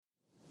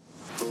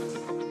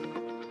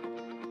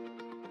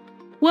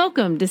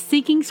Welcome to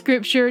Seeking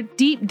Scripture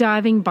Deep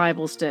Diving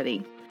Bible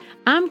Study.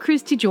 I'm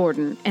Christy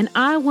Jordan, and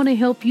I want to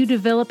help you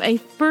develop a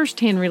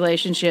first-hand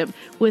relationship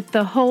with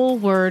the whole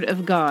Word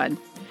of God.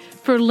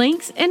 For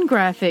links and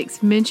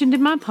graphics mentioned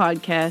in my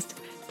podcast,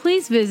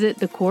 please visit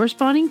the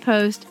corresponding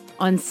post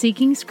on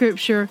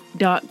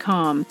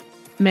seekingscripture.com.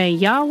 May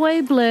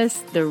Yahweh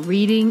bless the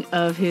reading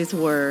of His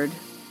Word.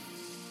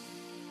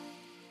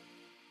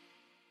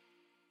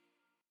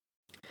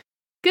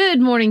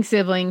 Good morning,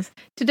 siblings.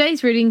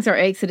 Today's readings are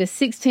Exodus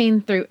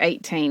 16 through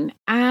 18.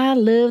 I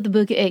love the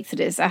book of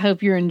Exodus. I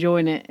hope you're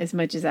enjoying it as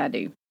much as I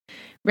do.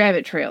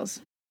 Rabbit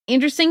trails.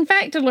 Interesting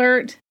fact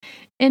alert.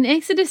 In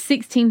Exodus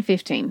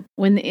 16:15,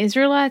 when the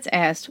Israelites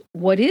asked,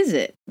 "What is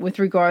it?" with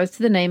regards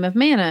to the name of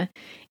manna,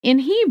 in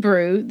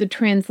Hebrew, the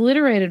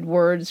transliterated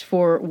words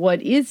for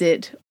 "what is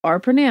it" are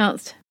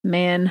pronounced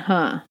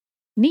manna.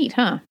 Neat,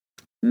 huh?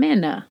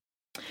 Manna.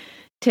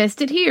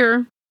 Test it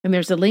here. And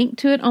there's a link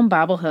to it on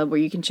Bible Hub where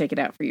you can check it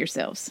out for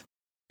yourselves.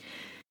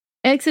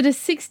 Exodus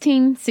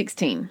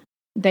 16:16.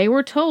 They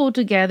were told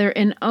to gather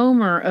an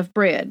omer of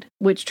bread,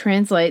 which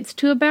translates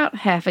to about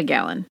half a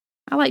gallon.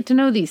 I like to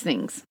know these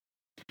things.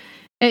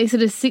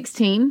 Exodus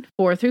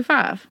 16:4 through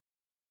 5.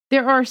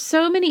 There are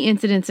so many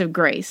incidents of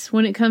grace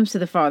when it comes to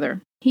the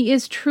Father. He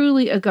is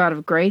truly a God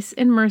of grace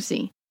and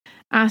mercy.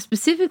 I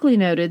specifically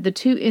noted the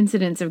two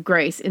incidents of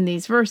grace in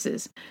these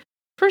verses.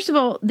 First of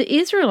all, the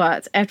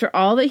Israelites, after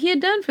all that he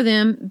had done for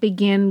them,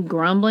 began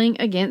grumbling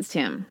against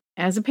him.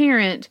 As a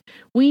parent,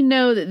 we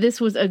know that this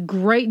was a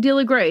great deal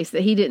of grace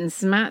that he didn't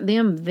smite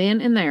them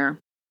then and there.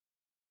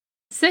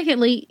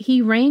 Secondly,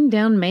 he rained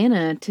down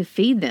manna to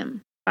feed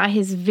them. By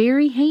his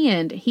very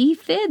hand, he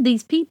fed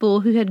these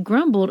people who had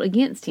grumbled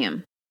against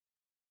him.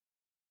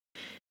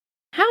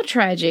 How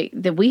tragic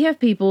that we have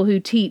people who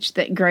teach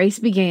that grace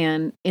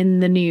began in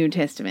the New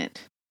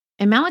Testament.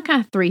 In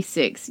Malachi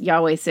 3:6,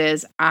 Yahweh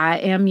says, "I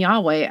am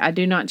Yahweh, I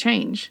do not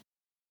change."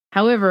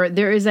 However,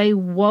 there is a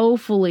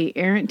woefully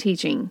errant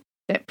teaching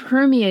that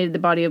permeated the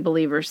body of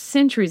believers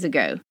centuries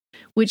ago,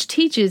 which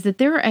teaches that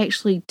there are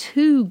actually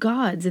two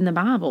gods in the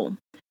Bible,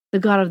 the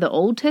God of the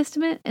Old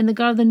Testament and the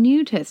God of the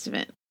New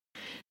Testament.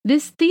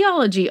 This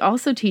theology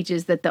also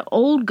teaches that the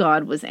old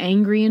God was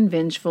angry and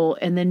vengeful,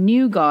 and the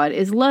new God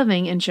is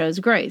loving and shows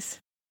grace.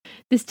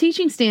 This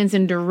teaching stands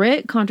in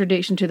direct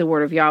contradiction to the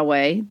word of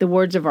Yahweh, the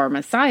words of our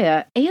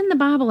Messiah, and the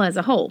Bible as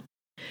a whole.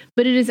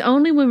 But it is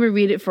only when we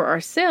read it for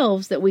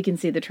ourselves that we can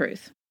see the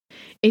truth.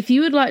 If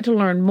you would like to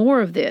learn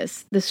more of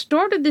this, the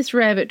start of this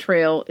rabbit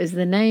trail is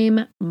the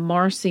name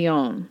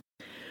Marcion.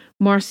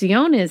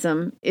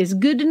 Marcionism is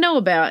good to know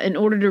about in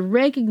order to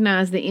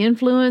recognize the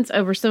influence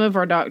over some of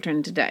our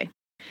doctrine today.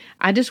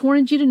 I just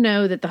wanted you to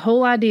know that the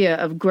whole idea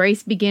of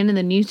grace began in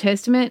the New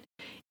Testament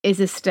is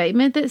a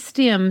statement that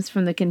stems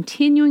from the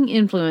continuing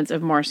influence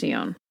of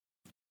Marcion.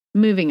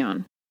 Moving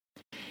on.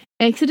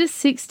 Exodus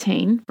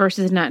 16,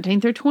 verses 19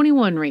 through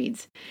 21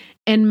 reads,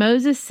 "And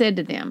Moses said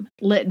to them,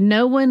 'Let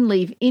no one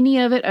leave any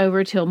of it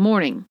over till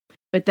morning.'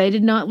 But they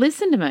did not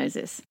listen to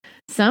Moses.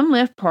 Some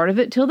left part of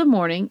it till the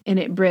morning, and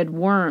it bred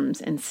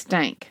worms and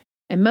stank.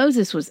 And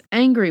Moses was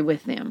angry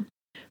with them.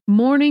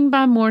 Morning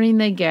by morning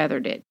they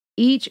gathered it,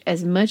 each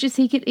as much as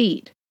he could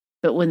eat.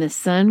 But when the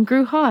sun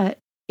grew hot,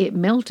 it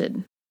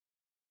melted."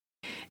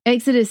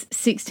 Exodus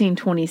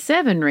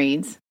 16:27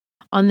 reads,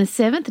 "On the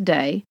seventh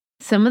day,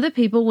 some of the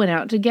people went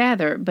out to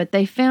gather, but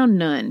they found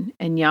none.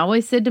 And Yahweh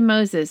said to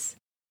Moses,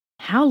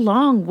 'How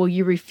long will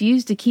you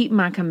refuse to keep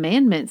my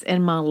commandments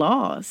and my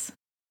laws?'"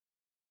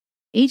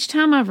 Each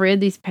time I've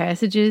read these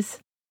passages,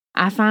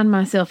 I find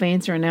myself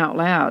answering out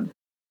loud.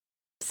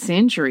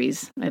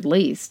 Centuries, at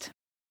least.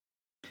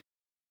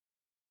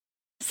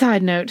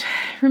 Side note,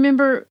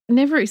 remember,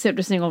 never accept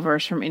a single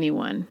verse from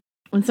anyone.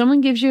 When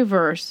someone gives you a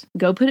verse,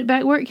 go put it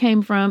back where it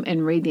came from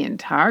and read the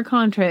entire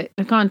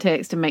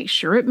context to make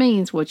sure it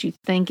means what you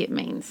think it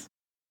means.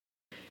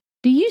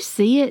 Do you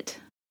see it?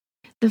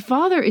 The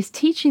Father is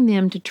teaching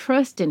them to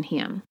trust in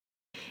Him.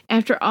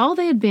 After all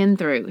they had been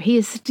through, He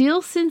is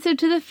still sensitive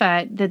to the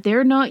fact that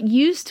they're not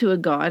used to a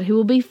God who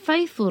will be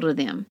faithful to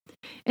them.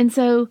 And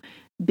so,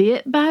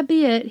 bit by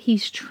bit,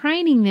 He's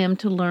training them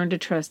to learn to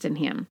trust in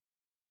Him.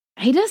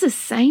 He does the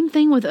same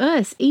thing with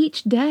us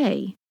each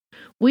day.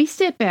 We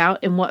step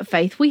out in what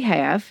faith we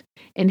have,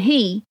 and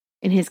He,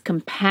 in His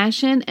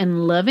compassion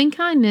and loving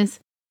kindness,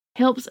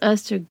 helps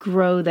us to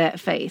grow that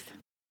faith.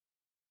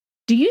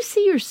 Do you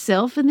see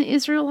yourself in the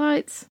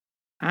Israelites?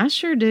 I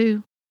sure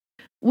do.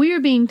 We are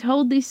being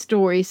told these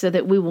stories so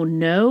that we will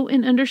know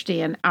and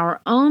understand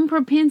our own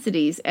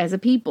propensities as a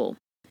people.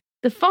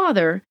 The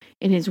Father,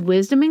 in His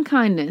wisdom and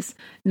kindness,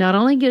 not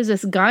only gives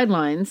us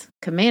guidelines,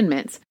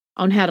 commandments,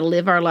 on how to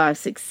live our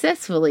lives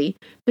successfully,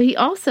 but He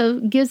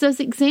also gives us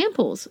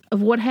examples of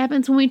what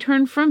happens when we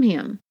turn from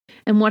Him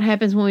and what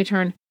happens when we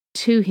turn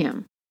to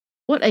Him.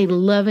 What a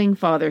loving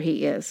Father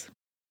He is.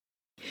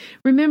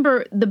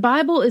 Remember, the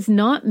Bible is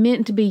not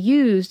meant to be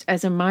used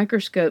as a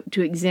microscope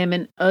to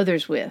examine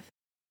others with,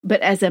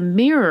 but as a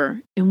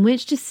mirror in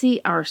which to see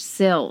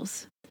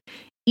ourselves.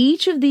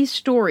 Each of these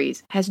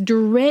stories has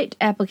direct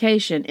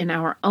application in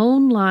our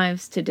own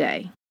lives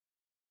today.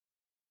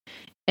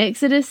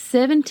 Exodus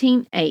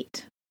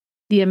 17:8.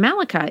 The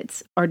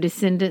Amalekites are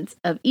descendants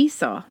of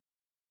Esau.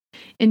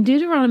 In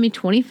Deuteronomy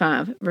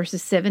 25,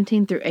 verses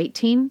 17 through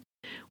 18,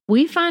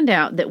 we find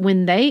out that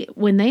when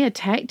they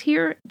attacked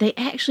here, they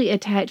actually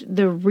attacked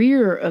the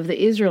rear of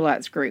the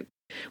Israelites group,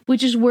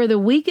 which is where the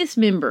weakest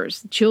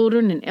members,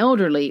 children and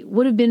elderly,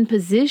 would have been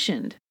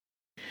positioned.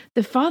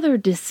 The Father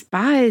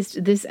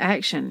despised this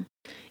action.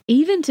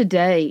 Even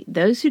today,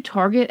 those who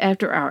target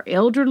after our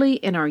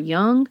elderly and our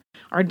young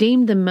are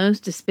deemed the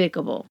most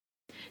despicable.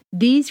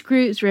 These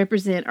groups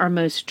represent our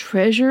most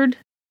treasured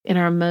and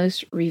our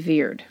most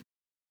revered.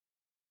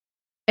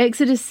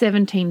 Exodus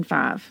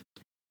 17:5.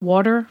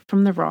 Water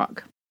from the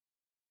rock.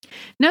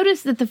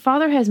 Notice that the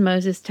Father has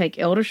Moses take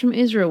elders from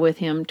Israel with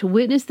him to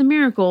witness the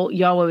miracle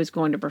Yahweh was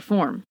going to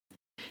perform.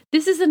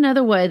 This is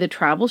another way the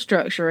tribal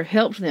structure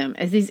helped them,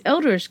 as these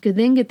elders could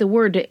then get the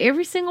word to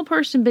every single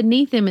person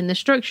beneath them in the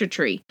structure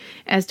tree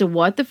as to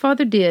what the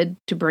Father did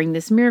to bring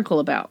this miracle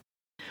about.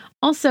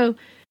 Also,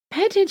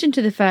 pay attention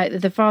to the fact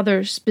that the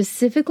Father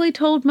specifically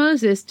told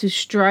Moses to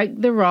strike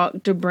the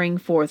rock to bring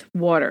forth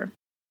water.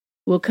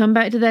 We'll come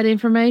back to that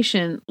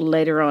information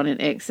later on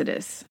in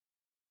Exodus.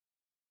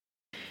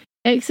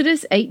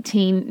 Exodus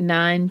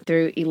 18:9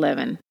 through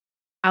 11.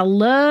 I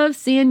love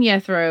seeing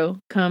Jethro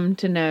come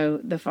to know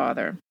the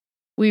Father.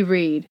 We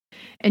read,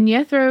 And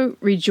Jethro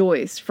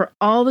rejoiced for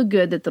all the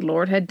good that the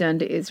Lord had done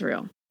to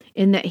Israel,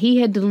 in that he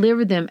had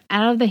delivered them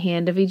out of the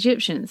hand of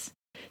Egyptians.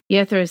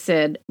 Jethro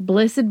said,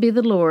 Blessed be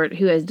the Lord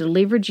who has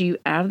delivered you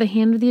out of the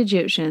hand of the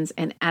Egyptians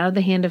and out of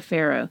the hand of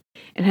Pharaoh,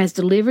 and has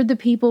delivered the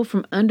people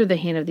from under the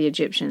hand of the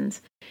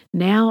Egyptians.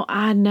 Now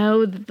I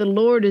know that the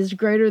Lord is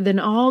greater than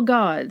all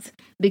gods,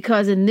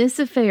 because in this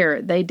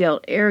affair they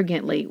dealt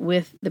arrogantly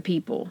with the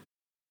people.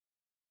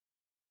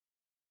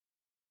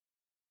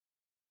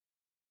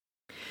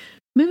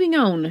 Moving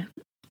on,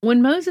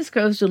 when Moses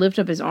goes to lift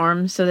up his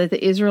arms so that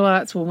the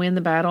Israelites will win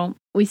the battle,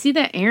 we see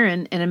that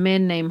Aaron and a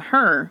man named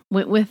Hur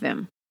went with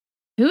them.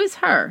 Who is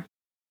Hur?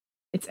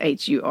 It's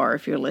H-U-R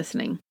if you're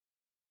listening.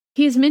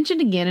 He is mentioned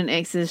again in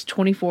Exodus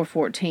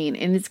 24:14,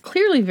 and it's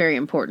clearly very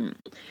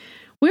important.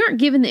 We aren't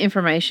given the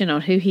information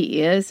on who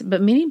he is,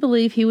 but many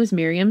believe he was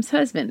Miriam's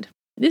husband.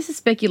 This is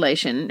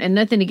speculation and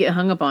nothing to get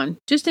hung up on,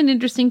 just an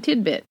interesting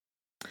tidbit.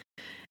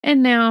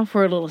 And now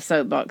for a little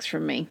soapbox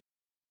from me.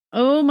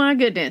 Oh my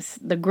goodness,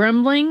 the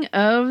grumbling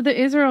of the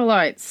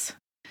Israelites.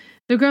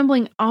 The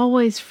grumbling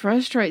always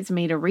frustrates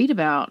me to read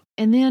about,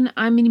 and then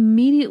I'm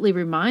immediately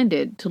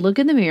reminded to look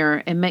in the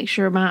mirror and make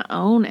sure my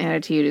own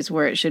attitude is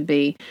where it should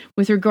be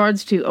with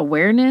regards to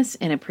awareness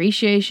and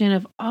appreciation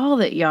of all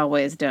that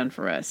Yahweh has done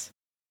for us.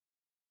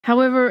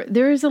 However,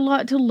 there is a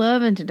lot to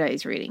love in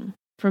today's reading.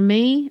 For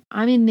me,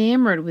 I'm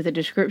enamored with the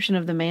description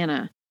of the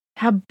manna.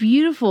 How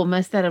beautiful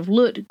must that have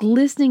looked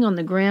glistening on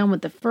the ground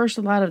with the first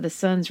light of the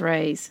sun's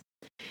rays.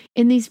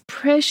 In these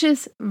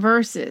precious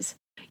verses,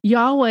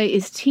 Yahweh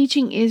is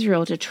teaching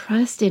Israel to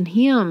trust in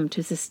Him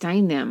to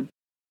sustain them.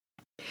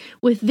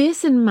 With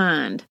this in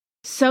mind,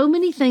 so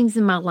many things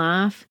in my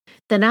life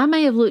that I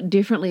may have looked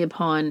differently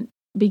upon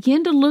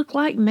begin to look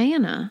like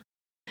manna.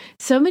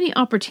 So many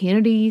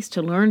opportunities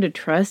to learn to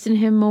trust in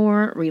Him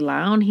more,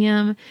 rely on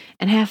Him,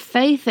 and have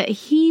faith that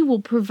He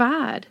will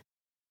provide.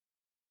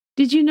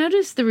 Did you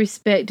notice the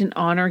respect and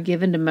honor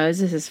given to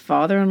Moses'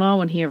 father-in-law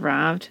when he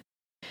arrived?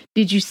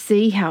 Did you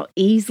see how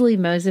easily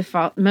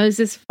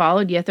Moses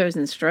followed Jethro's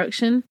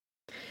instruction?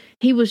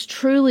 He was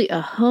truly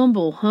a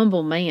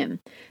humble man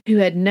who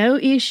had no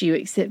issue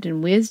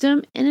accepting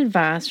wisdom and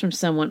advice from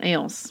someone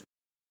else.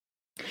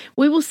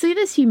 We will see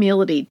this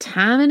humility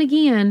time and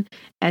again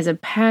as a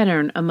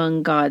pattern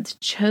among God's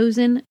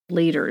chosen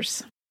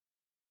leaders.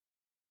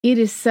 It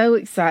is so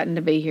exciting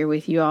to be here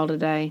with you all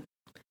today.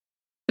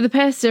 For the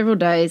past several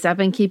days, I've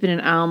been keeping an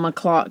eye on my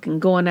clock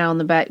and going out on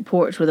the back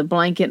porch with a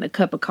blanket and a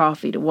cup of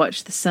coffee to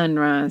watch the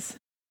sunrise.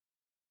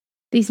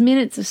 These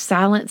minutes of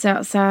silence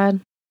outside,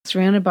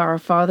 surrounded by our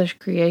Father's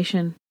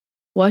creation,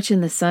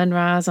 watching the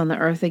sunrise on the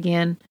earth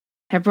again,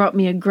 have brought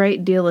me a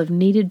great deal of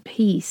needed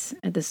peace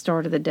at the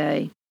start of the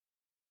day.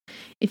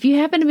 If you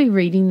happen to be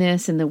reading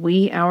this in the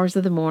wee hours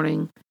of the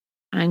morning,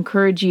 I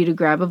encourage you to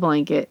grab a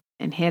blanket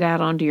and head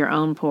out onto your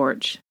own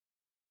porch.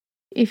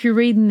 If you're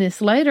reading this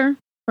later,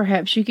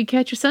 perhaps you could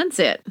catch a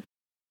sunset.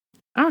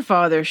 Our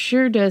Father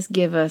sure does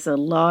give us a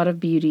lot of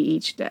beauty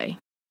each day.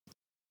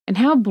 And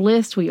how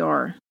blessed we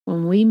are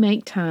when we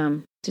make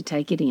time to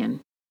take it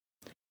in.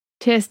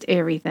 Test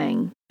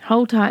everything.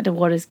 Hold tight to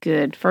what is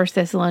good. 1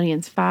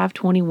 Thessalonians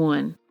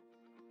 5:21.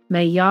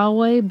 May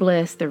Yahweh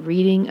bless the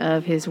reading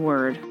of His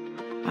word.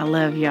 I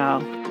love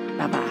y'all.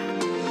 Bye-bye.